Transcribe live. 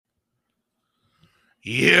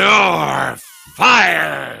You're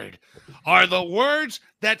fired are the words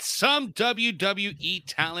that some WWE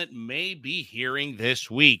talent may be hearing this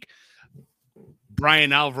week.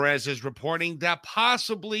 Brian Alvarez is reporting that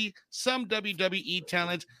possibly some WWE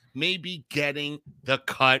talent may be getting the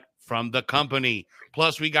cut from the company.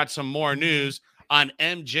 Plus, we got some more news on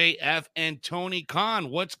MJF and Tony Khan.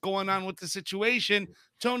 What's going on with the situation?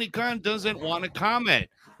 Tony Khan doesn't want to comment.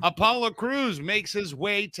 Apollo Crews makes his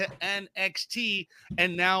way to NXT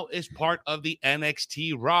and now is part of the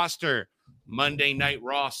NXT roster. Monday Night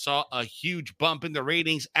Raw saw a huge bump in the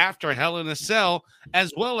ratings after Hell in a Cell,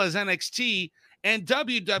 as well as NXT. And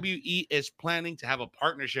WWE is planning to have a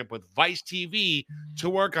partnership with Vice TV to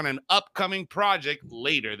work on an upcoming project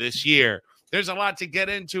later this year. There's a lot to get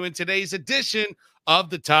into in today's edition of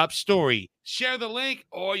The Top Story. Share the link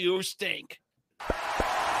or you stink.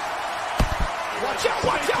 Watch out,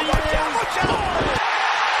 watch out, watch out, watch out!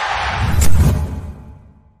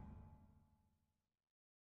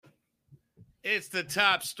 It's the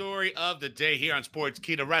top story of the day here on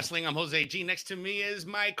Sportskeeda Wrestling. I'm Jose G. Next to me is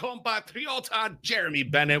my compatriota, Jeremy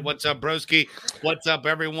Bennett. What's up, broski? What's up,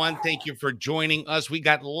 everyone? Thank you for joining us. We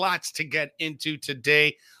got lots to get into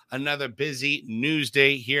today. Another busy news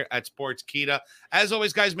day here at Sportskeeda. As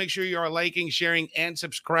always, guys, make sure you are liking, sharing, and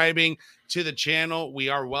subscribing to the channel. We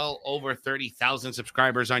are well over 30,000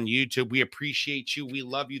 subscribers on YouTube. We appreciate you. We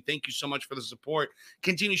love you. Thank you so much for the support.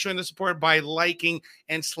 Continue showing the support by liking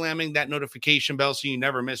and slamming that notification bell so you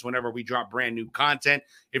never miss whenever we drop brand new content.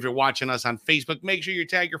 If you're watching us on Facebook, make sure you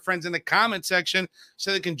tag your friends in the comment section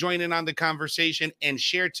so they can join in on the conversation and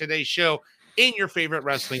share today's show in your favorite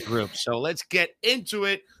wrestling group. So let's get into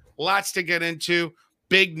it. Lots to get into.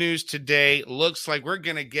 Big news today. Looks like we're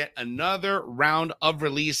going to get another round of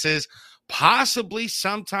releases, possibly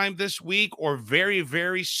sometime this week or very,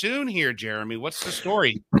 very soon here, Jeremy. What's the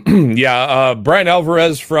story? Brian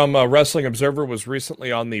Alvarez from Wrestling Observer was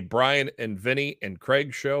recently on the Brian and Vinny and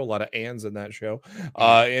Craig show. A lot of ands in that show.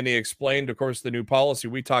 And he explained, of course, the new policy.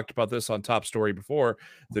 We talked about this on Top Story before.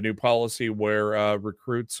 The new policy where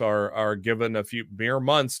recruits are given a few mere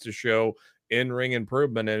months to show in-ring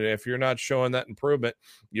improvement, and if you're not showing that improvement,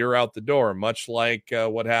 you're out the door, much like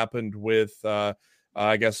what happened with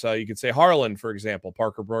I guess you could say Harlan, for example.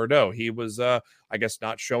 Parker Bordeaux, he was I guess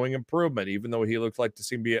not showing improvement, even though he looked like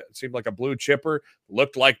seemed like a blue chipper,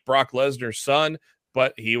 looked like Brock Lesnar's son,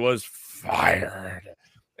 but he was fired.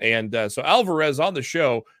 And so Alvarez on the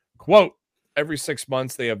show, quote, every 6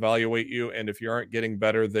 months they evaluate you, and if you aren't getting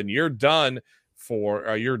better, then you're done for.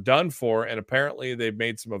 And apparently they've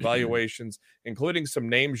made some evaluations, including some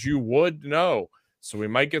names you would know. So we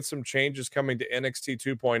might get some changes coming to NXT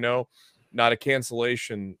 2.0. Not a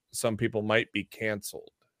cancellation. Some people might be canceled.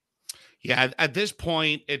 Yeah, at this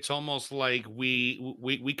point, it's almost like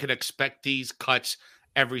we could expect these cuts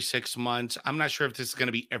every 6 months. I'm not sure if this is going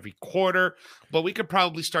to be every quarter, but we could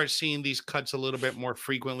probably start seeing these cuts a little bit more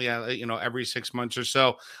frequently, every 6 months or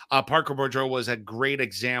so. Parker Bordeaux was a great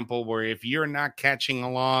example where if you're not catching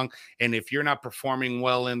along and if you're not performing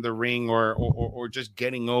well in the ring or just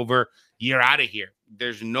getting over, you're out of here.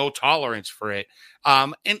 There's no tolerance for it.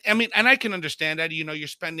 And I can understand that, you're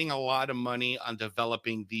spending a lot of money on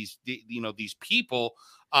developing these people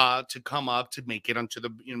to come up to make it onto the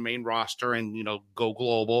main roster and, go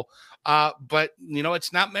global. But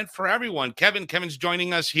it's not meant for everyone. Kevin's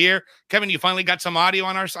joining us here. Kevin, you finally got some audio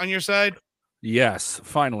on your side? Yes,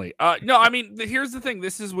 finally. No, I mean, here's the thing.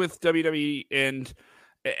 This is with WWE, and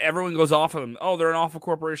everyone goes off of them. Oh, they're an awful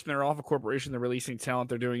corporation. They're an awful corporation. They're releasing talent.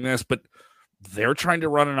 They're doing this, but they're trying to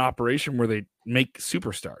run an operation where they make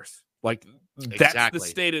superstars. Like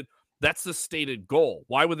Exactly. that's the stated goal.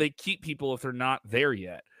 Why would they keep people if they're not there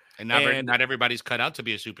yet? And not everybody's cut out to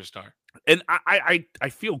be a superstar. And I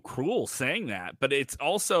feel cruel saying that, but it's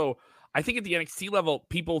also, I think at the NXT level,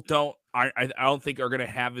 people I don't think are going to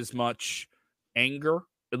have as much anger.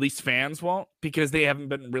 At least fans won't, because they haven't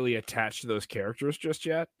been really attached to those characters just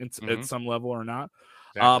yet at some level or not.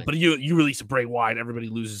 Exactly. But you release a Bray Wyatt, everybody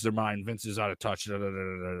loses their mind. Vince is out of touch.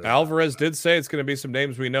 Alvarez did say it's going to be some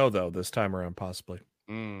names we know, though, this time around, possibly.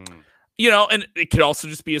 And it could also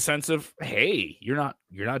just be a sense of, hey, you're not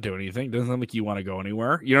doing anything. It doesn't look like you want to go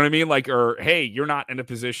anywhere. You know what I mean? Like, or hey, you're not in a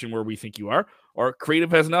position where we think you are. Or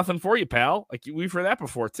creative has nothing for you, pal. Like, we've heard that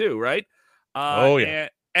before too, right?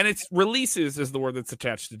 And it's releases is the word that's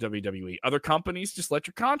attached to WWE. Other companies just let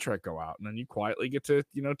your contract go out, and then you quietly get to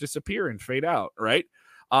disappear and fade out, right?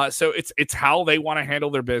 So it's how they want to handle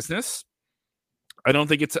their business. I don't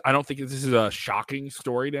think this is a shocking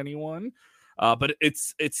story to anyone, but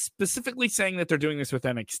it's specifically saying that they're doing this with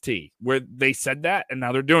NXT, where they said that and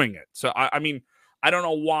now they're doing it. So I mean, I don't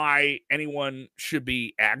know why anyone should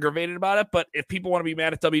be aggravated about it, but if people want to be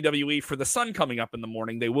mad at WWE for the sun coming up in the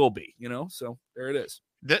morning, they will be, so there it is.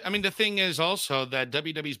 The thing is also that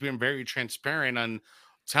WWE's been very transparent on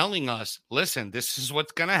telling us, listen, this is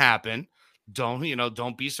what's going to happen.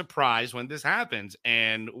 Don't be surprised when this happens.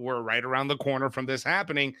 And we're right around the corner from this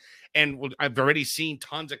happening. And I've already seen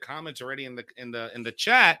tons of comments already in the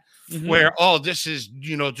chat where, this is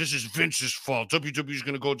Vince's fault. WWE's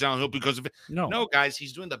going to go downhill because of it. No, guys,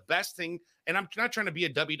 he's doing the best thing. And I'm not trying to be a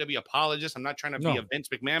WWE apologist. I'm not trying to be a Vince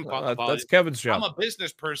McMahon apologist. That's Kevin's job. I'm a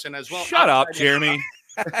business person as well. Shut up, Jeremy.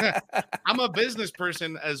 I'm a business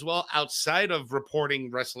person as well outside of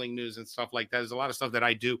reporting wrestling news and stuff like that. There's a lot of stuff that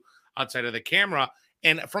I do outside of the camera.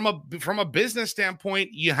 And from a business standpoint,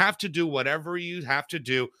 you have to do whatever you have to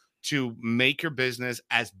do to make your business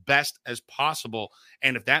as best as possible.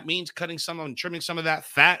 And if that means trimming some of that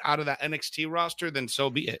fat out of that NXT roster, then so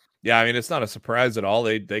be it. Yeah, I mean, it's not a surprise at all.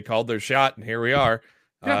 They called their shot, and here we are.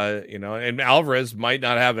 Yeah. And Alvarez might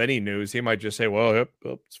not have any news. He might just say, well,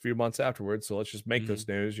 it's a few months afterwards, so let's just make this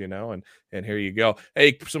news, and here you go.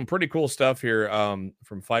 Hey, some pretty cool stuff here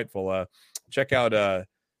from Fightful. Check out, I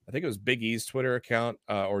think it was Big E's Twitter account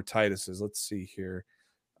or Titus's. Let's see here.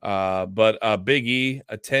 But Big E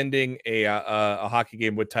attending a hockey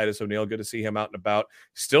game with Titus O'Neil. Good to see him out and about.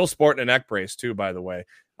 Still sporting a neck brace, too, by the way.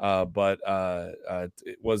 But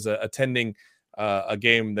it was attending a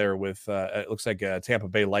game there with it looks like a Tampa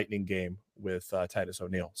Bay Lightning game with Titus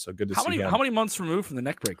O'Neil. So good to see him. How many months removed from the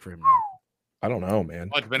neck break for him now? I don't know, man.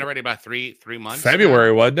 It's been already about three months.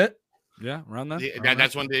 February, wasn't it? Yeah, around that.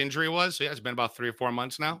 That's when the injury was. So yeah, it's been about 3 or 4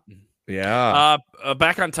 months now. Yeah.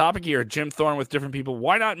 Back on topic here, Jim Thorne with different people.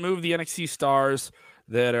 Why not move the NXT stars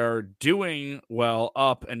that are doing well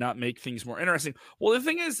up and not make things more interesting? Well, the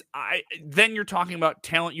thing is, then you're talking about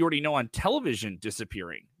talent you already know on television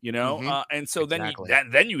disappearing, and so exactly.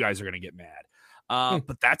 then you guys are going to get mad.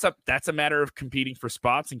 But that's a matter of competing for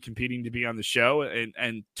spots and competing to be on the show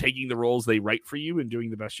and taking the roles they write for you and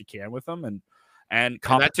doing the best you can with them and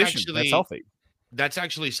competition. That's healthy. That's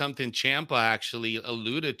actually something Ciampa actually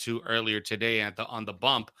alluded to earlier today on the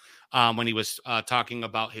bump when he was talking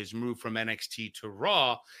about his move from NXT to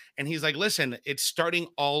Raw. And he's like, listen, it's starting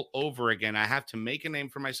all over again. I have to make a name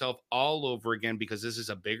for myself all over again because this is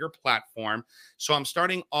a bigger platform. So I'm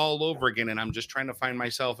starting all over again. And I'm just trying to find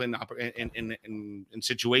myself in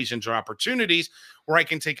situations or opportunities where I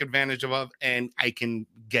can take advantage of and I can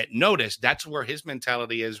get noticed. That's where his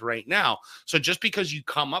mentality is right now. So just because you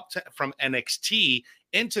come up from NXT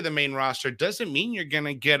into the main roster doesn't mean you're going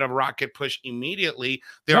to get a rocket push immediately.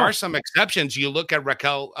 There are some exceptions. You look at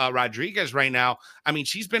Raquel Rodriguez right now. I mean,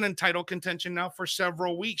 she's been in title contention now for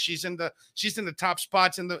several weeks. She's in the top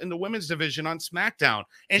spots in the women's division on SmackDown.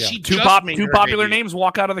 And she two popular names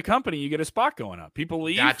walk out of the company. You get a spot going up. People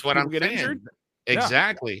leave. That's what I'm get saying. Injured.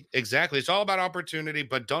 Exactly. It's all about opportunity,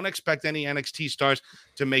 but don't expect any NXT stars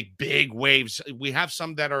to make big waves. We have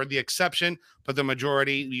some that are the exception, but the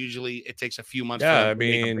majority, usually it takes a few months to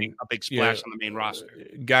make a big splash on the main roster.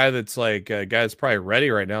 Guy that's probably ready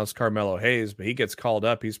right now is Carmelo Hayes, but he gets called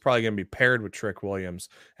up. He's probably going to be paired with Trick Williams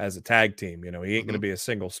as a tag team. He ain't going to be a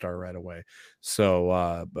single star right away.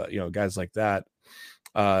 So, but guys like that,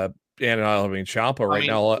 and I mean, Ciampa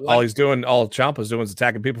now, all Ciampa's doing is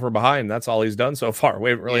attacking people from behind. That's all he's done so far. We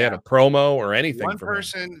haven't really had a promo or anything. One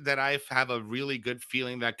person that I have a really good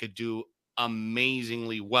feeling that could do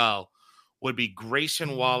amazingly well would be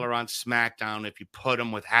Grayson Waller on SmackDown if you put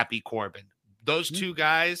him with Happy Corbin. Those two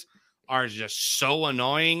guys are just so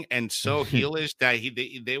annoying and so heelish that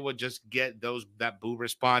they would just get that boo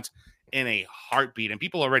response in a heartbeat, and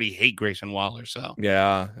people already hate Grayson Waller. So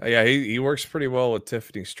he works pretty well with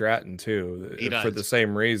Tiffany Stratton too, for the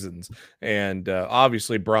same reasons. And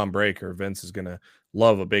obviously Braun Breaker, Vince is gonna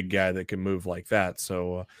love a big guy that can move like that.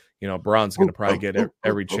 So Braun's gonna probably get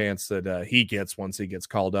every chance that he gets once he gets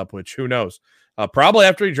called up, which who knows? Probably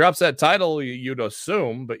after he drops that title, you'd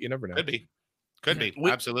assume, but you never know. Could be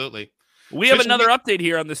absolutely. We have another update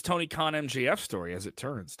here on this Tony Khan MJF story as it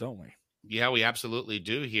turns, don't we? Yeah, we absolutely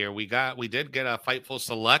do here. We did get a Fightful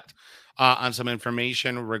Select on some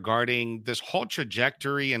information regarding this whole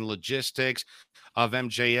trajectory and logistics of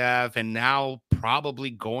MJF, and now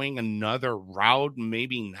probably going another route,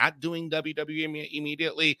 maybe not doing WWE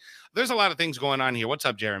immediately. There's a lot of things going on here. What's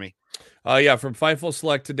up, Jeremy? From Fightful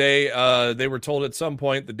Select today, they were told at some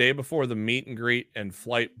point the day before the meet and greet and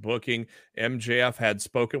flight booking, MJF had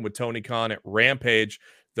spoken with Tony Khan at Rampage,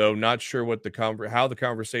 though not sure what how the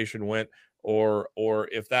conversation went or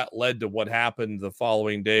if that led to what happened the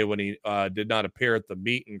following day when he did not appear at the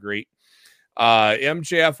meet and greet.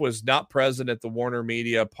 MJF was not present at the Warner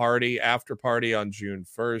Media after party on June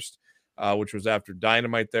 1st, which was after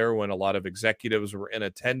Dynamite there when a lot of executives were in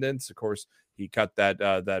attendance. Of course, he cut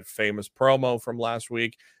that famous promo from last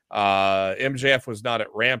week. MJF was not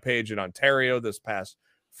at Rampage in Ontario this past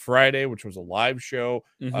Friday, which was a live show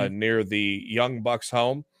near the Young Bucks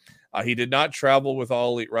home. He did not travel with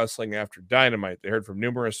All Elite Wrestling after Dynamite. They heard from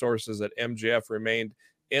numerous sources that MJF remained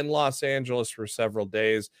in Los Angeles for several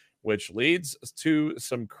days, which leads to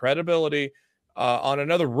some credibility on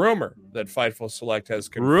another rumor that Fightful Select has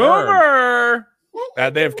confirmed. Rumor!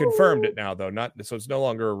 They have confirmed it now, though, so it's no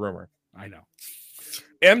longer a rumor. I know.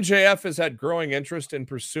 MJF has had growing interest in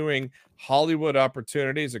pursuing Hollywood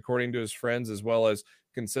opportunities, according to his friends, as well as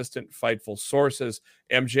consistent Fightful sources.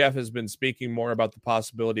 MJF has been speaking more about the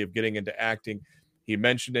possibility of getting into acting. He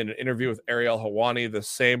mentioned in an interview with Ariel Helwani, the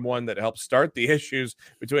same one that helped start the issues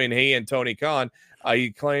between he and Tony Khan.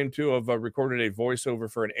 He claimed to have recorded a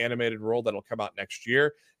voiceover for an animated role that'll come out next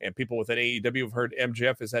year. And people within AEW have heard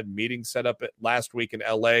MJF has had meetings set up last week in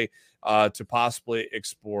LA to possibly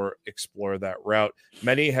explore that route.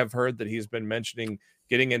 Many have heard that he's been mentioning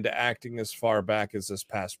getting into acting as far back as this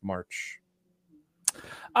past March.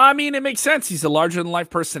 I mean, it makes sense. He's a larger-than-life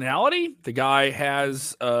personality. The guy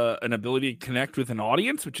has an ability to connect with an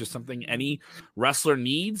audience, which is something any wrestler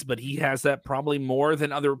needs, but he has that probably more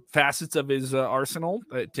than other facets of his arsenal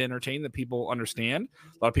to entertain that people understand.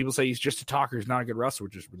 A lot of people say he's just a talker. He's not a good wrestler,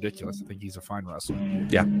 which is ridiculous. I think he's a fine wrestler.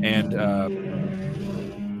 Yeah. And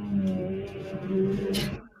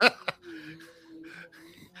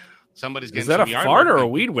somebody's getting is that some a yard fart work or a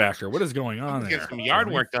done. weed whacker? What is going on there? Get some yard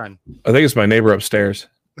work done. I think it's my neighbor upstairs.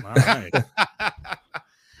 All right.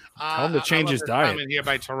 Tell him to change his diet. Comment here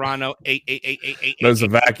by Toronto 88888. No,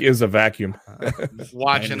 it's a vacuum.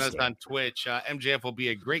 Watching us on Twitch. MJF will be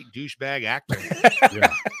a great douchebag actor.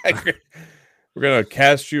 Yeah. We're gonna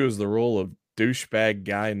cast you as the role of douchebag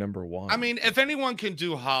guy number one. I mean, if anyone can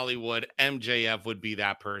do Hollywood, MJF would be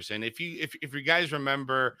that person. If you guys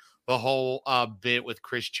remember the whole bit with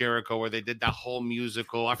Chris Jericho where they did that whole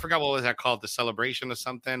musical, I forgot what was that called, The Celebration or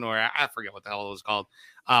something, or I forget what the hell it was called,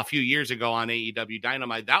 a few years ago on AEW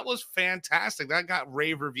Dynamite. That was fantastic. That got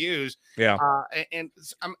rave reviews. Yeah. And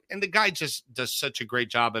the guy just does such a great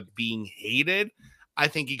job of being hated. I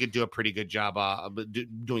think he could do a pretty good job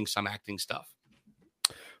doing some acting stuff.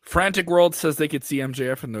 Frantic World says they could see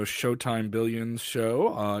MJF in those Showtime Billions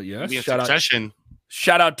show. Yes.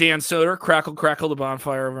 Shout out Dan Soder, Crackle the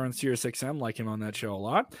Bonfire over on Sirius XM. Like him on that show a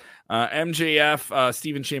lot. MJF,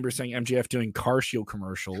 Steven Chambers saying MJF doing Car Shield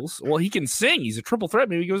commercials. Well, he can sing. He's a triple threat.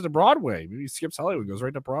 Maybe he goes to Broadway. Maybe he skips Hollywood, goes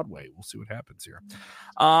right to Broadway. We'll see what happens here.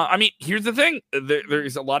 I mean, here's the thing.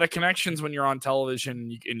 There's a lot of connections when you're on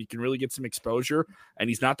television, and you can really get some exposure. And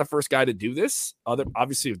he's not the first guy to do this.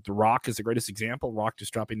 Obviously, The Rock is the greatest example. Rock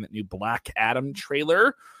just dropping that new Black Adam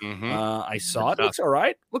trailer. I saw it. Looks all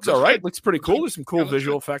right. Looks pretty cool. There's some cool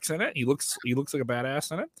visual effects in it. He looks like a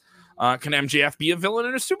badass in it. Can MJF be a villain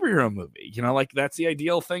in a superhero movie? You know, like that's the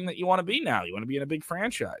ideal thing that you want to be now. You want to be in a big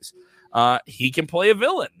franchise. He can play a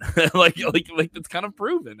villain. like that's kind of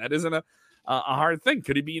proven. That isn't a hard thing.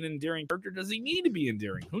 Could he be an endearing character? Does he need to be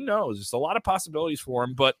endearing? Who knows? There's a lot of possibilities for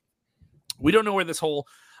him, but we don't know where this whole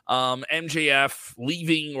MJF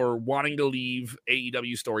leaving or wanting to leave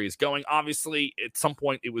AEW story is going. Obviously, at some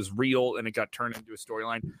point it was real and it got turned into a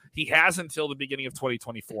storyline. He has until the beginning of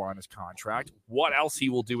 2024 on his contract. What else he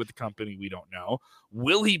will do with the company, we don't know.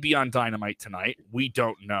 Will he be on Dynamite tonight? We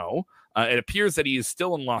don't know. It appears that he is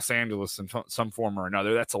still in Los Angeles in some form or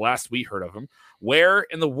another. That's the last we heard of him. Where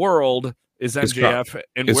in the world is MJF?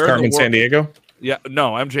 Is Carmen San Diego? Yeah,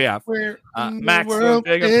 no, MJF. Where Max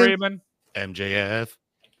Freeman. MJF.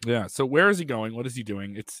 Yeah. So where is he going? What is he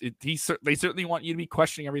doing? They certainly want you to be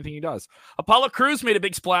questioning everything he does. Apollo Crews made a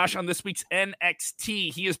big splash on this week's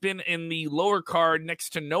NXT. He has been in the lower card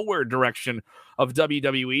next to nowhere direction of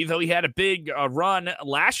WWE, though he had a big run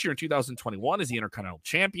last year in 2021 as the Intercontinental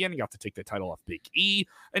Champion. He got to take the title off Big E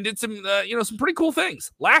and did some pretty cool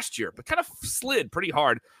things last year, but kind of slid pretty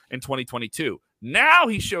hard in 2022. Now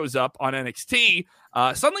he shows up on NXT,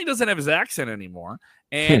 suddenly doesn't have his accent anymore,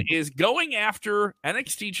 and is going after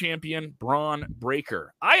NXT champion Braun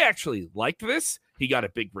Breaker. I actually liked this. He got a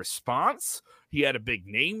big response. He had a big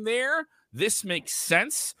name there. This makes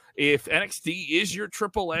sense. If NXT is your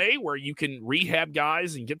AAA where you can rehab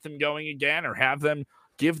guys and get them going again or have them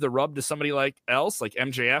give the rub to somebody else, like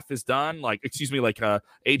MJF has done, like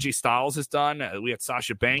AJ Styles has done. We had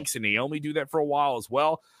Sasha Banks and Naomi do that for a while as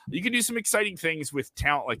well. You can do some exciting things with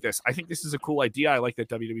talent like this. I think this is a cool idea. I like that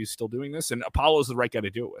WWE is still doing this, and Apollo's the right guy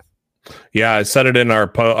to do it with. Yeah, I said it in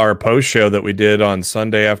our post show that we did on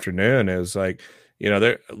Sunday afternoon. It was like,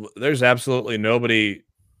 there's absolutely nobody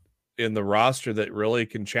in the roster that really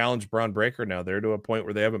can challenge Braun Breaker now. They're to a point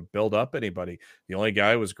where they haven't built up anybody. The only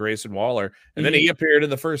guy was Grayson Waller, and then he appeared in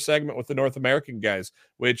the first segment with the North American guys,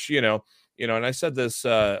 which and I said this,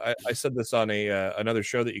 I said this on another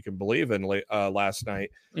show that you can believe in last night.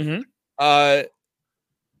 There,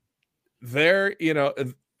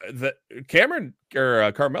 the Cameron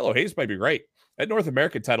or Carmelo Hayes might be right. That North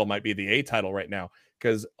American title might be the A title right now,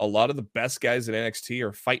 because a lot of the best guys in NXT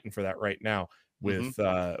are fighting for that right now with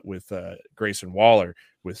Grayson Waller,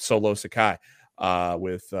 with Solo Sakai,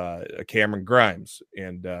 with Cameron Grimes,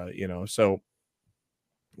 and so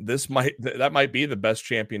that might be the best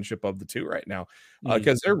championship of the two right now,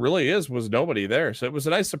 because there really was nobody there. So it was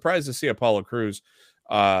a nice surprise to see Apollo Crews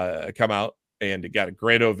come out, and it got a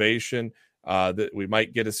great ovation. That we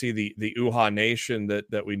might get to see the UHA Nation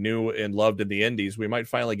that we knew and loved in the Indies. We might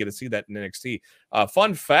finally get to see that in NXT.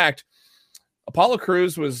 Fun fact: Apollo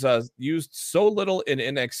Crews was used so little in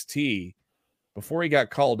NXT before he got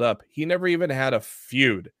called up. He never even had a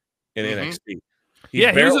feud in NXT.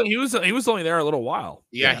 He was only there a little while.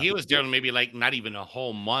 Yeah, he was there maybe like not even a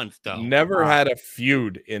whole month though. Never had a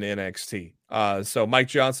feud in NXT. So Mike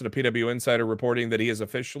Johnson, a PW Insider, reporting that he is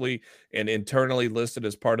officially and internally listed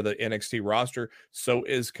as part of the NXT roster. So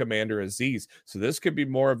is Commander Aziz. So this could be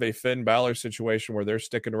more of a Finn Balor situation where they're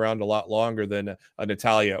sticking around a lot longer than a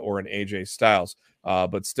Natalya or an AJ Styles.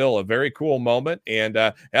 But still a very cool moment. And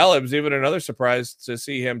it was even another surprise to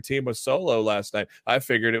see him team with Solo last night. I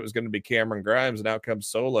figured it was going to be Cameron Grimes, and out comes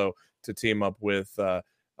Solo to team up with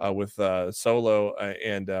Solo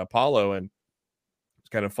and Apollo. And it's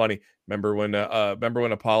kind of funny. Remember when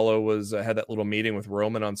Apollo had that little meeting with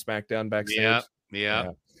Roman on SmackDown backstage? Yeah.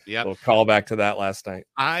 We'll call back to that last night.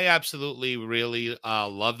 I absolutely really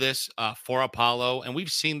love this for Apollo. And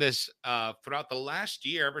we've seen this throughout the last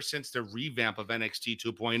year, ever since the revamp of NXT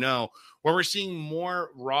 2.0, where we're seeing more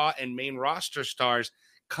Raw and main roster stars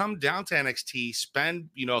come down to NXT, spend,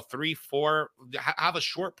 3-4, have a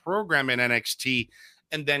short program in NXT,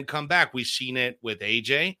 and then come back. We've seen it with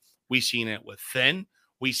AJ. We've seen it with Finn.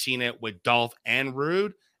 We've seen it with Dolph and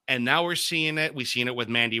Rude. And now we've seen it with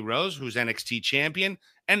Mandy Rose, who's NXT champion.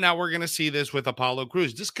 And now we're going to see this with Apollo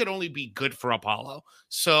Crews. This could only be good for Apollo.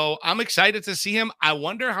 So I'm excited to see him. I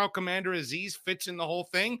wonder how Commander Aziz fits in the whole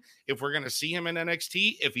thing. If we're going to see him in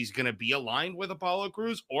NXT, if he's going to be aligned with Apollo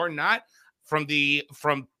Crews or not. From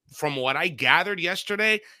what I gathered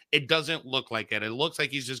yesterday, it doesn't look like it. It looks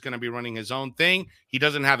like he's just going to be running his own thing. He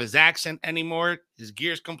doesn't have his accent anymore. His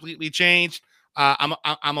gear's completely changed.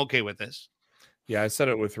 I'm okay with this. Yeah, I said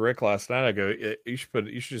it with Rick last night. I go, you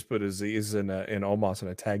should just put Aziz in Omos in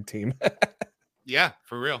a tag team. Yeah,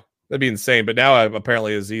 for real. That'd be insane. But now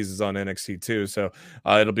apparently Aziz is on NXT too, so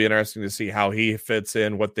it'll be interesting to see how he fits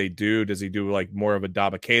in, what they do. Does he do like more of a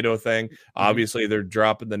Dabba-Kato thing? Obviously, they're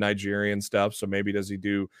dropping the Nigerian stuff, so maybe is he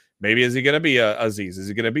going to be Aziz? Is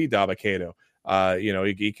he going to be Dabba-Kato?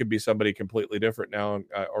 He could be somebody completely different now,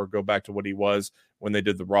 or go back to what he was when they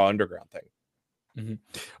did the Raw Underground thing.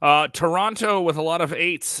 Toronto with a lot of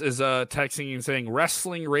 8s is texting and saying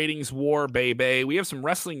wrestling ratings war, baby. We have some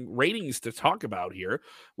wrestling ratings to talk about here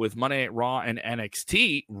with Monday Night Raw and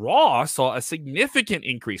NXT. Raw saw a significant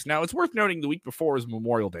increase. Now it's worth noting the week before was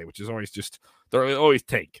Memorial Day, which is always they always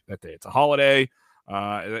take that day. It's a holiday.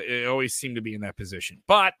 It always seemed to be in that position.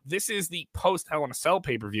 But this is the post Hell in a Cell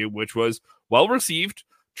pay-per-view, which was well received,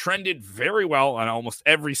 trended very well on almost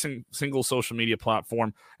every single social media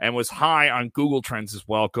platform, and was high on Google Trends as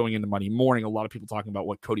well going into Monday morning. A lot of people talking about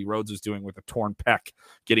what Cody Rhodes is doing with a torn pec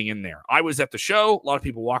getting in there. I was at the show. A lot of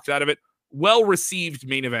people walked out of it. Well-received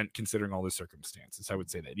main event considering all the circumstances. I would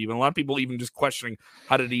say that. Even a lot of people even just questioning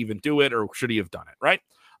how did he even do it, or should he have done it, right?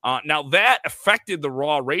 Now that affected the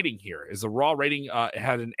Raw rating here, as the Raw rating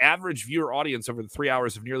had an average viewer audience over the 3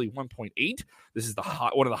 hours of nearly 1.8. This is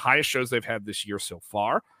one of the highest shows they've had this year so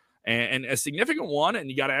far, and a significant one. And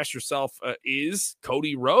you got to ask yourself, is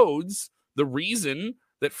Cody Rhodes the reason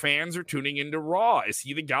that fans are tuning into Raw? Is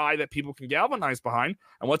he the guy that people can galvanize behind?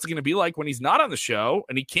 And what's it going to be like when he's not on the show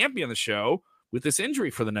and he can't be on the show with this injury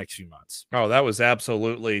for the next few months? Oh, that was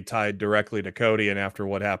absolutely tied directly to Cody, and after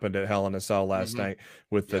what happened at Hell in a Cell last night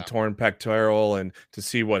with the torn pectoral, and to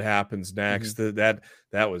see what happens next, that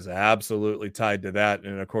was absolutely tied to that.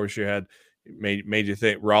 And of course you had made you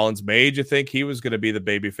think Rollins made you think he was going to be the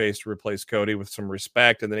babyface to replace Cody with some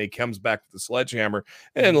respect, and then he comes back with the sledgehammer,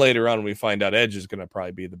 and later on we find out Edge is going to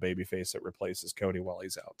probably be the babyface that replaces Cody while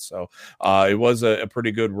he's out. So it was a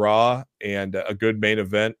pretty good Raw and a good main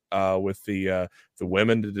event with the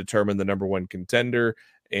women to determine the number one contender,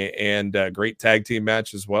 and great tag team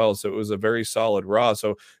match as well. So it was a very solid Raw.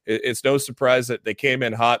 So it's no surprise that they came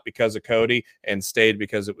in hot because of Cody and stayed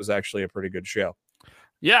because it was actually a pretty good show.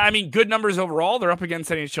 Yeah, I mean, good numbers overall. They're up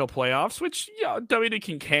against NHL playoffs, which, WWE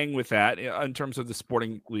can hang with that in terms of the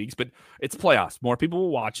sporting leagues, but it's playoffs. More people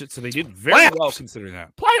will watch it, so they did very well considering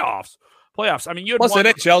that. Playoffs. I mean, plus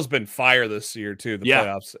NHL's been fire this year too. The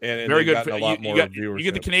playoffs, and very good. A lot more viewership. You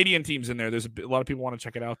get the Canadian teams in there. There's a lot of people want to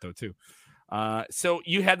check it out though too. So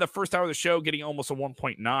you had the first hour of the show getting almost a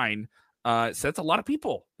 1.9. So that's a lot of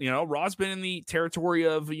people. Raw's been in the territory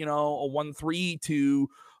of a 1.3 to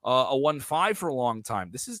a 1.5 for a long time.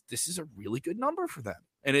 This is a really good number for them.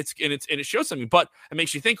 And it shows something, but it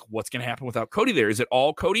makes you think, what's going to happen without Cody there? Is it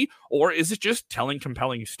all Cody, or is it just telling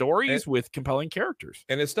compelling stories with compelling characters?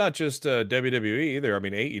 And it's not just WWE either. I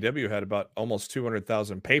mean, AEW had about almost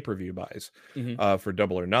 200,000 pay-per-view buys for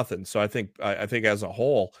Double or Nothing. So I think as a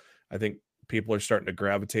whole, I think people are starting to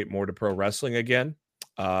gravitate more to pro wrestling again.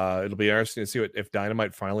 It'll be interesting to see if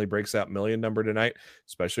Dynamite finally breaks that million number tonight,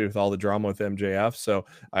 especially with all the drama with MJF. So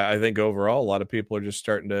I think overall, a lot of people are just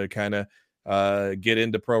starting to kind of get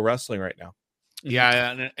into pro wrestling right now.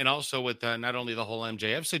 Yeah, and also with not only the whole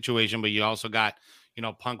MJF situation, but you also got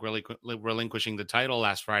Punk really relinquishing the title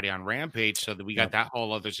last Friday on Rampage, so that we got that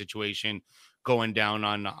whole other situation going down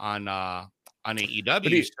on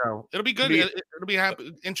AEW. So it'll be good. It'll be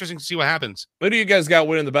interesting to see what happens. Who do you guys got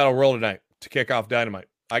winning the Battle Royal tonight to kick off Dynamite?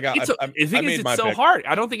 I think it's so hard.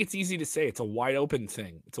 I don't think it's easy to say. It's a wide open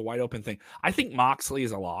thing. I think Moxley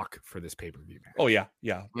is a lock for this pay-per-view match. Oh yeah.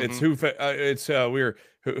 Mm-hmm.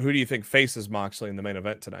 Who do you think faces Moxley in the main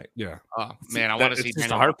event tonight? Yeah. Oh man, I want to see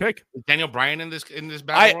Daniel. A hard pick. Daniel Bryan in this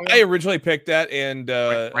battle. I originally picked that, and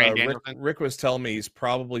Rick was telling me he's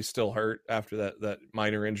probably still hurt after that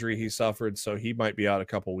minor injury he suffered, so he might be out a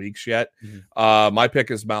couple weeks yet. Mm-hmm. My pick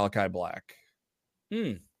is Malachi Black.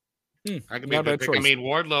 I could be a good pick. I mean,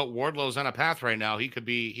 Wardlow's on a path right now. He could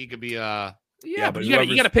be but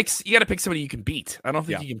you gotta pick somebody you can beat. I don't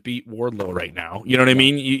think you can beat Wardlow right now. You know what I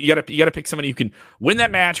mean? You gotta pick somebody who can win that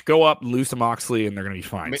match, go up, lose to Moxley, and they're gonna be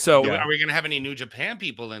fine. So are we gonna have any New Japan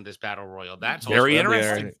people in this battle royal? That's very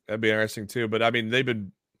interesting. That'd be interesting too. But I mean, they've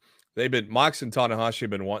been Mox and Tanahashi have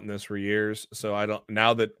been wanting this for years. So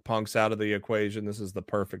now that Punk's out of the equation, this is the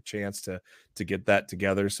perfect chance to get that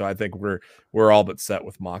together. So I think we're all but set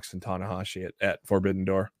with Mox and Tanahashi at Forbidden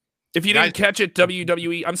Door. If you didn't catch it,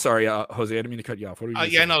 WWE, I'm sorry, Jose, I didn't mean to cut you off. What are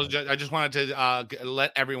you I just wanted to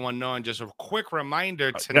let everyone know, and just a quick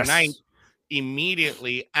reminder tonight,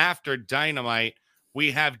 immediately after Dynamite,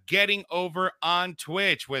 we have Getting Over on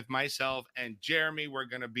Twitch with myself and Jeremy. We're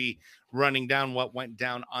going to be running down what went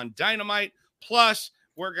down on Dynamite. Plus,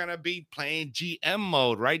 we're going to be playing GM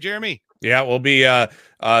mode. Right, Jeremy? Yeah, we'll be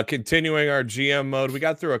continuing our GM mode. We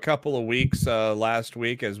got through a couple of weeks last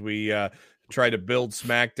week as we tried to build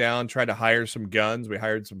SmackDown, tried to hire some guns. We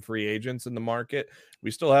hired some free agents in the market.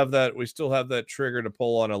 We still have that trigger to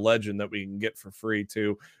pull on a legend that we can get for free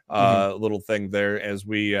too. Little thing there as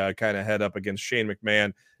we kind of head up against Shane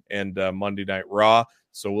McMahon and Monday Night Raw.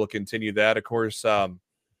 So we'll continue that. Of course,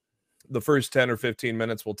 the first 10 or 15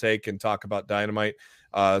 minutes we'll take and talk about Dynamite.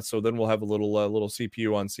 So then we'll have a little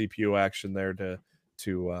CPU on CPU action there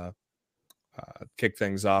to kick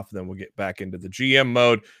things off. Then we'll get back into the GM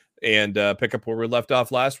mode and pick up where we left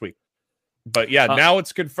off last week. But yeah, now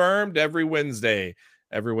it's confirmed every Wednesday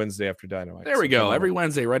after Dynamite. There we go. Every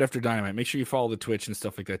Wednesday right after Dynamite. Make sure you follow the Twitch and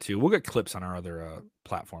stuff like that too. We'll get clips on our other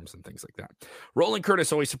platforms and things like that. Roland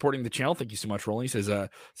Curtis always supporting the channel. Thank you so much, Roland. He says,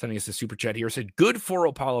 sending us a super chat here. Said, good for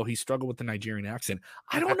Apollo. He struggled with the Nigerian accent.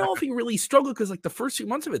 I don't know if he really struggled because like the first few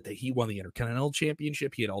months of it, that he won the Intercontinental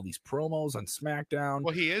Championship. He had all these promos on SmackDown.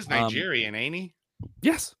 Well, he is Nigerian, ain't he?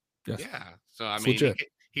 Yes. Yeah. So I mean,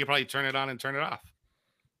 he could probably turn it on and turn it off.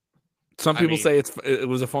 Some people say it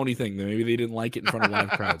was a phony thing. Maybe they didn't like it in front of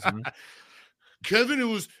live crowds. Kevin, it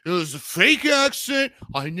was a fake accent.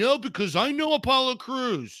 I know because I know Apollo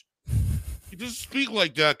Crews. He doesn't speak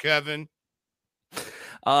like that, Kevin.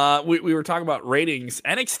 We were talking about ratings.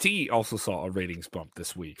 NXT also saw a ratings bump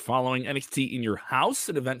this week following NXT in Your House,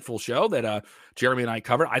 an eventful show that Jeremy and I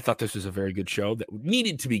covered. I thought this was a very good show that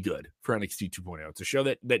needed to be good for NXT 2.0. It's a show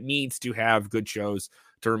that needs to have good shows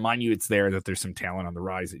to remind you it's there, that there's some talent on the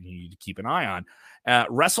rise that you need to keep an eye on.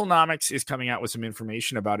 WrestleNomics is coming out with some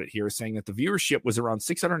information about it here, saying that the viewership was around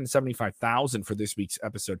 675,000 for this week's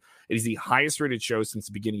episode. It is the highest rated show since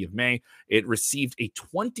the beginning of May. It received a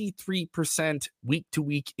 23%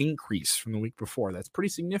 week-to-week increase from the week before. That's pretty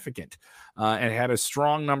significant. It had a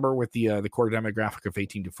strong number with the core demographic of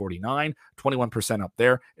 18 to 49, 21% 21% up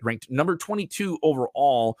there. It ranked number 22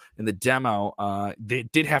 overall in the demo. They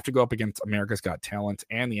did have to go up against America's Got Talent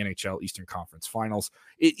and the NHL Eastern Conference Finals.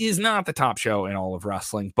 It is not the top show in all of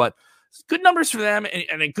wrestling, but good numbers for them,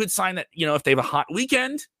 and a good sign that, if they have a hot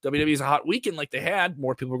weekend, WWE's a hot weekend like they had,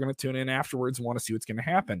 more people are going to tune in afterwards and want to see what's going to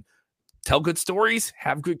happen. Tell good stories,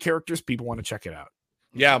 have good characters, people want to check it out.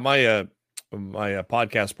 Yeah, my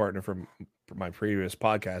podcast partner from my previous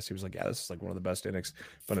podcast, he was like, yeah, this is like one of the best NXT,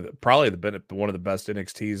 probably one of the best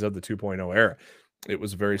NXTs of the 2.0 era. It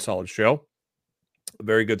was a very solid show. A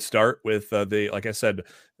very good start with like I said,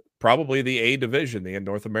 probably the A division, the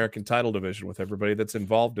North American title division, with everybody that's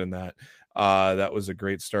involved in that. That was a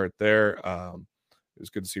great start there. It was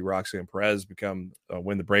good to see Roxanne Perez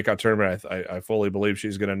win the breakout tournament. I fully believe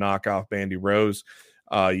she's going to knock off Mandy Rose.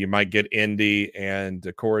 You might get Indy and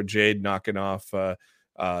Cora Jade knocking off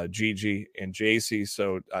Gigi and JC.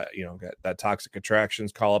 So, that Toxic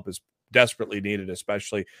Attractions call up is desperately needed,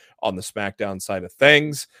 especially on the SmackDown side of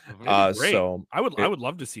things. So I would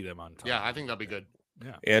love to see them on top. Yeah, I think that'll be good.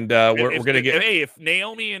 Yeah. And we're going to get. Hey, if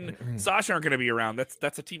Naomi and Sasha aren't going to be around,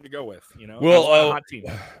 that's a team to go with. Hot team.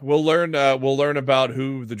 We'll learn about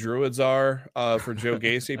who the Druids are for Joe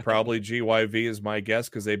Gacy. Probably GYV is my guess,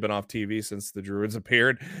 because they've been off TV since the Druids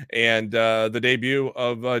appeared, and the debut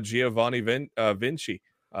of Giovanni Vinci,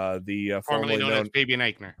 the formerly known as Fabian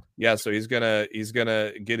Eichner. Yeah, so he's gonna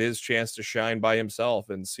get his chance to shine by himself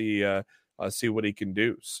and see what he can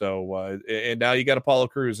do. So and now you got Apollo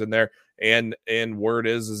Crews in there. And word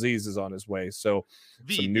is Aziz is on his way. So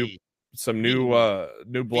some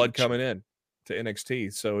new blood coming in to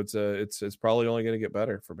NXT. So it's probably only going to get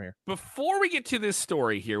better from here. Before we get to this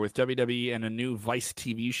story here with WWE and a new Vice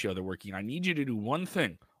TV show they're working on, I need you to do one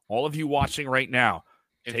thing. All of you watching right now,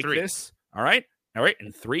 take this. All right.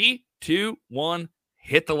 In 3, 2, 1,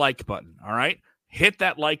 hit the like button. All right. Hit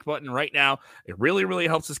that like button right now. It really, really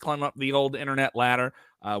helps us climb up the old internet ladder.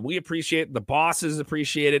 We appreciate it. The bosses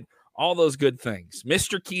appreciate it. All those good things.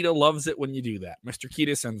 Mr. Keita loves it when you do that. Mr.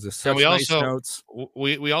 Keita sends us such nice notes.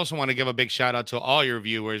 We also want to give a big shout out to all your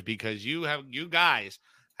viewers, because you guys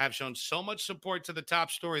have shown so much support to the top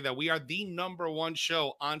story that we are the number one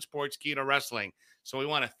show on Sports Keita Wrestling. So we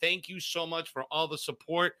want to thank you so much for all the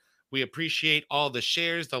support. We appreciate all the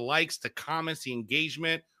shares, the likes, the comments, the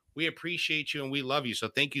engagement. We appreciate you and we love you. So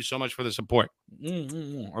thank you so much for the support.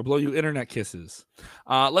 I'll blow you internet kisses.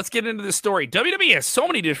 Let's get into the story. WWE has so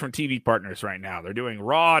many different TV partners right now. They're doing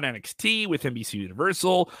Raw and NXT with NBC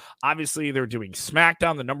Universal. Obviously, they're doing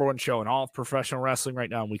SmackDown, the number one show in all of professional wrestling right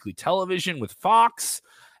now on weekly television with Fox.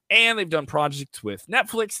 And they've done projects with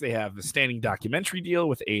Netflix. They have a standing documentary deal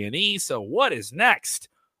with A&E. So what is next?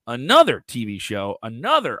 Another TV show,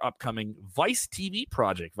 another upcoming Vice TV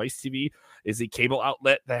project. Vice TV is a cable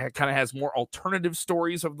outlet that kind of has more alternative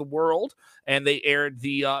stories of the world, and they aired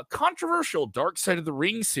the controversial Dark Side of the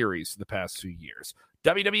Ring series for the past few years.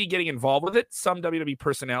 WWE getting involved with it. Some WWE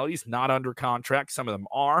personalities not under contract. Some of them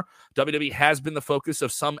are. WWE has been the focus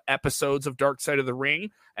of some episodes of Dark Side of the Ring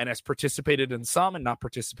and has participated in some and not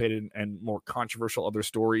participated in more controversial other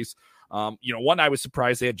stories. One I was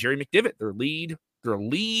surprised they had Jerry McDevitt, their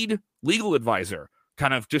lead legal advisor,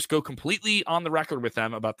 kind of just go completely on the record with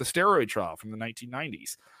them about the steroid trial from the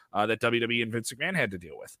 1990s that WWE and Vince McMahon had to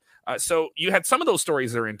deal with. So you had some of those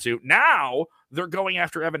stories they're into. Now they're going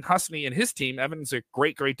after Evan Husney and his team. Evan's a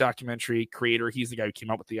great documentary creator. He's the guy who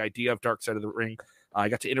came up with the idea of Dark Side of the Ring. I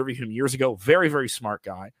got to interview him years ago. Very, very smart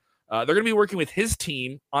guy. They're going to be working with his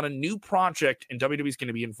team on a new project, and WWE's going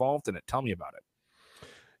to be involved in it. Tell me about it.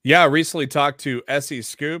 Yeah, I recently talked to Essie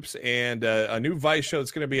Scoops, and a new Vice show that's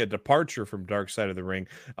going to be a departure from Dark Side of the Ring.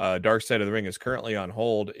 Dark Side of the Ring is currently on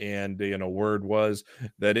hold, and word was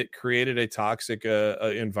that it created a toxic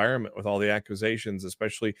environment with all the accusations,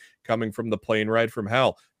 especially coming from the plane ride from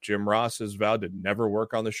hell. Jim Ross has vowed to never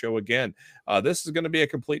work on the show again. This is going to be a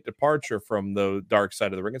complete departure from the Dark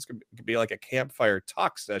Side of the Ring. It's going to be like a campfire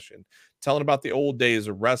talk session, telling about the old days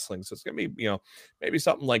of wrestling. So it's going to be, maybe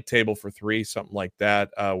something like Table for Three, something like that,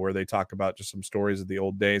 where they talk about just some stories of the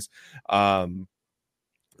old days.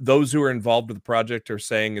 Those who are involved with the project are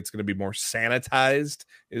saying it's going to be more sanitized,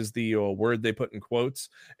 is the word they put in quotes,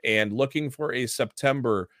 and looking for a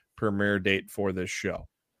September premiere date for this show.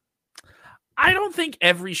 I don't think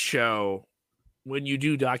every show, when you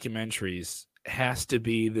do documentaries, has to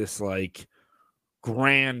be this like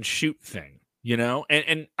grand shoot thing,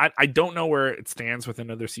 and I don't know where it stands with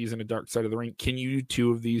another season of Dark Side of the Ring. Can you do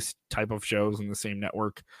two of these type of shows on the same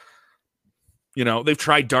network? They've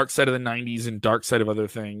tried Dark Side of the 90s and Dark Side of other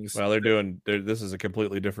things. Well, this is a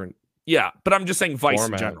completely different Yeah, but I'm just saying Vice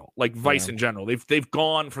Format. in general. Like Vice in general. They've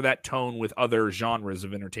gone for that tone with other genres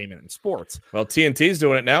of entertainment and sports. Well, TNT's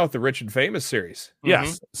doing it now with the Rich and Famous series.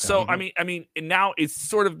 Yes. So I mean, and now it's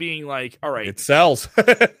sort of being like, all right, It sells.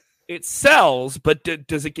 it sells, but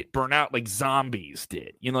does it get burnt out like Zombies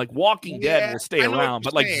did? You know, like Walking Dead will stay around,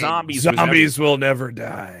 but like Zombies will never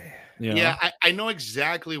die. You know? Yeah, I know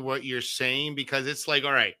exactly what you're saying, because it's like,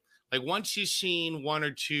 all right, like once you've seen one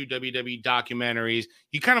or two WWE documentaries,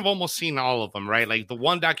 you kind of almost seen all of them, right? Like the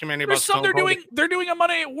one documentary There's about some they're doing a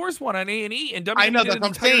Monday at Wars one on A&E, and WWE I know did that's an what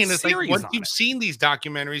I'm entire saying. It's like series once on you've it. seen these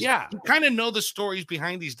documentaries, Yeah. you kind of know the stories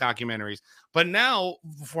behind these documentaries. But now,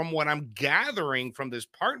 from what I'm gathering from this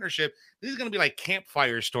partnership, this is going to be like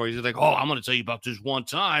campfire stories. It's like, oh, I'm going to tell you about this one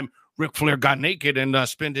time Ric Flair got naked and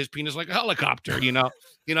spinned his penis like a helicopter,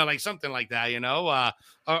 like something like that,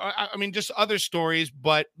 I mean, just other stories,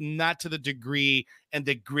 but not to the degree and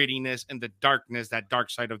the grittiness and the darkness that Dark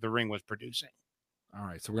Side of the Ring was producing. All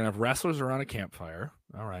right, so we're gonna have wrestlers around a campfire.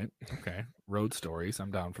 All right, okay, road stories.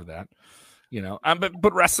 I'm down for that.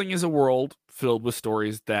 But wrestling is a world filled with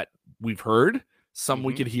stories that we've heard. Some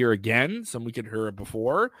we could hear again, some we could hear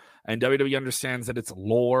before, and WWE understands that its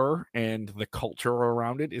lore and the culture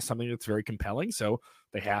around it is something that's very compelling. So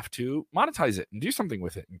they have to monetize it and do something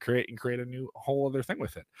with it and create a new whole other thing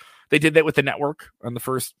with it. They did that with the network on the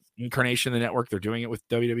first incarnation of the network. They're doing it with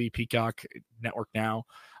WWE Peacock Network now.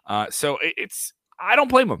 So it's I don't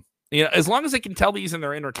blame them. As long as they can tell these and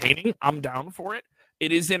they're entertaining, I'm down for it.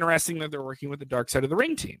 It is interesting that they're working with the Dark Side of the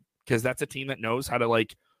Ring team, because that's a team that knows how to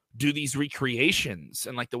like do these recreations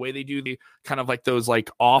and like the way they do the kind of like those like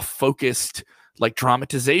off-focused like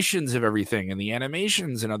dramatizations of everything and the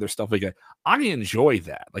animations and other stuff like that. I enjoy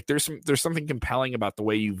that. Like there's something compelling about the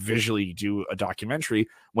way you visually do a documentary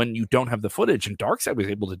when you don't have the footage, and Darkseid was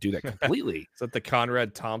able to do that completely. Is that the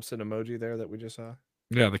Conrad Thompson emoji there that we just saw?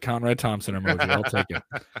 Yeah, the Conrad Thompson emoji. I'll take it.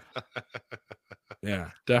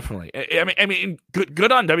 Yeah, definitely. I mean,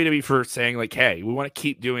 good on WWE for saying like, hey, we want to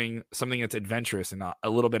keep doing something that's adventurous and not a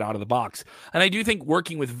little bit out of the box. And I do think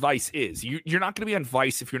working with Vice is you're not going to be on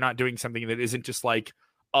Vice if you're not doing something that isn't just like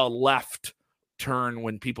a left turn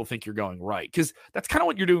when people think you're going right, because that's kind of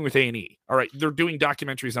what you're doing with A&E. All right, they're doing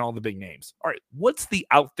documentaries on all the big names. All right, what's the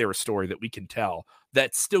out there story that we can tell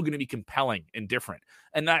that's still going to be compelling and different?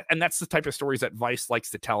 And that's the type of stories that Vice likes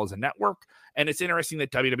to tell as a network. And it's interesting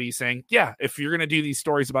that WWE is saying, yeah, if you're going to do these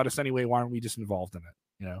stories about us anyway, why aren't we just involved in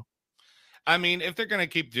it? I mean, if they're going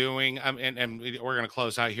to keep doing, and we're going to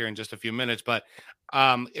close out here in just a few minutes, but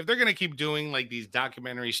if they're going to keep doing like these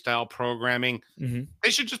documentary style programming, they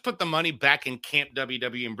should just put the money back in Camp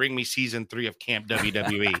WWE and bring me season 3 of Camp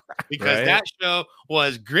WWE, because that show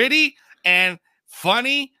was gritty and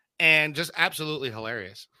funny and just absolutely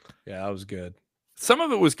hilarious. Yeah, that was good. Some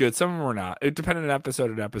of it was good, some of them were not. It depended on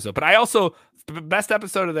episode to episode. But I also, the best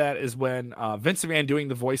episode of that is when Vince McMahon doing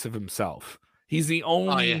the voice of himself. He's the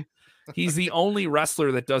only he's the only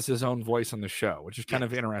wrestler that does his own voice on the show, which is kind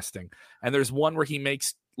of interesting. And there's one where he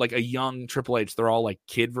makes like a young Triple H. They're all like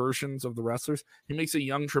kid versions of the wrestlers. He makes a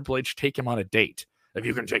young Triple H take him on a date. If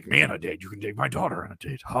you can take me on a date, you can take my daughter on a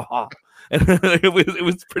date. Ha ha. And it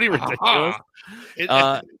was pretty ridiculous.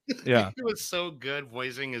 It was so good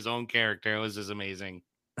voicing his own character. It was just amazing.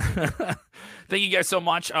 Thank you guys so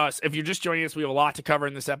much. If you're just joining us, we have a lot to cover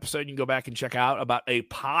in this episode. You can go back and check out about a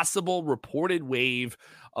possible reported wave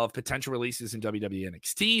of potential releases in WWE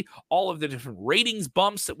NXT, all of the different ratings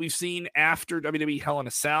bumps that we've seen after WWE Hell in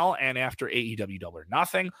a Cell and after AEW Double or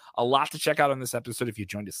Nothing. A lot to check out on this episode. If you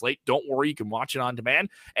joined us late, don't worry, you can watch it on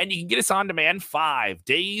demand, and you can get us on demand 5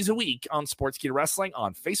 days a week on Sportskeeda Wrestling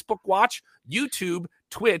on Facebook Watch, YouTube,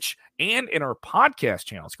 Twitch, and in our podcast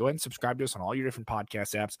channels. Go ahead and subscribe to us on all your different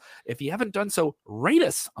podcast apps. If you haven't done so, rate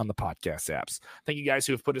us on the podcast apps. Thank you guys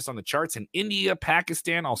who have put us on the charts in India,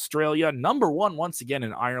 Pakistan, Australia, #1 once again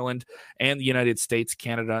in Ireland, and the United States,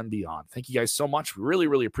 Canada, and beyond. Thank you guys so much. We really,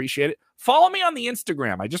 really appreciate it. Follow me on the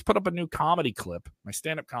Instagram. I just put up a new comedy clip, my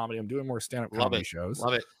stand-up comedy. I'm doing more stand-up comedy shows.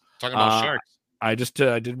 Love it. Talking about sharks. I just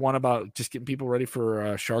did one about just getting people ready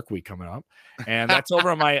for Shark Week coming up, and that's over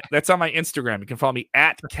on my Instagram. You can follow me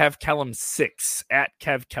at KevKellum6 at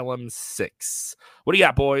KevKellum6. What do you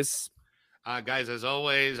got, boys? Guys, as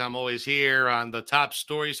always, I'm always here on the top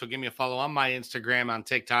story. So give me a follow on my Instagram, on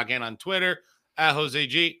TikTok, and on Twitter at Jose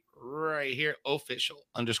G. Right here, official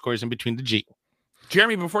 _ in between the G.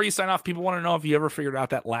 Jeremy, before you sign off, people want to know if you ever figured out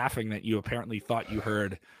that laughing that you apparently thought you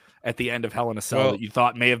heard at the end of Hell in a Cell that you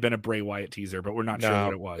thought may have been a Bray Wyatt teaser, but we're not sure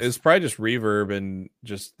what it was. It's probably just reverb and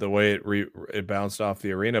just the way it bounced off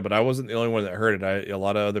the arena, but I wasn't the only one that heard it. A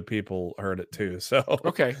lot of other people heard it too. So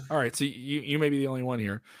okay. All right. So you may be the only one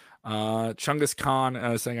here. Chungus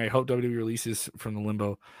Khan saying, I hope WWE releases from the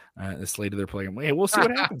limbo the slate of their program. Hey, we'll see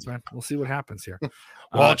what happens, man. We'll see what happens here.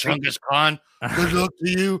 Well, Chungus Khan, good luck to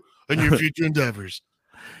you and your future endeavors.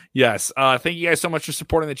 Yes. Thank you guys so much for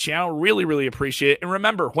supporting the channel. Really, really appreciate it. And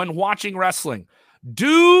remember, when watching wrestling,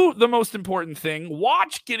 do the most important thing.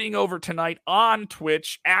 Watch Getting Over tonight on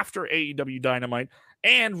Twitch after AEW Dynamite.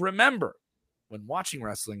 And remember, when watching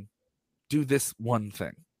wrestling, do this one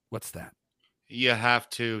thing. What's that? You have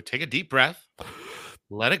to take a deep breath,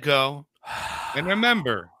 let it go, and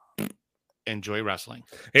remember, enjoy wrestling.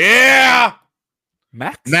 Yeah.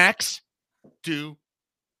 Max, do.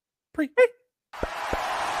 Watch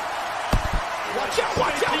out,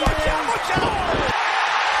 watch out, watch out, watch out!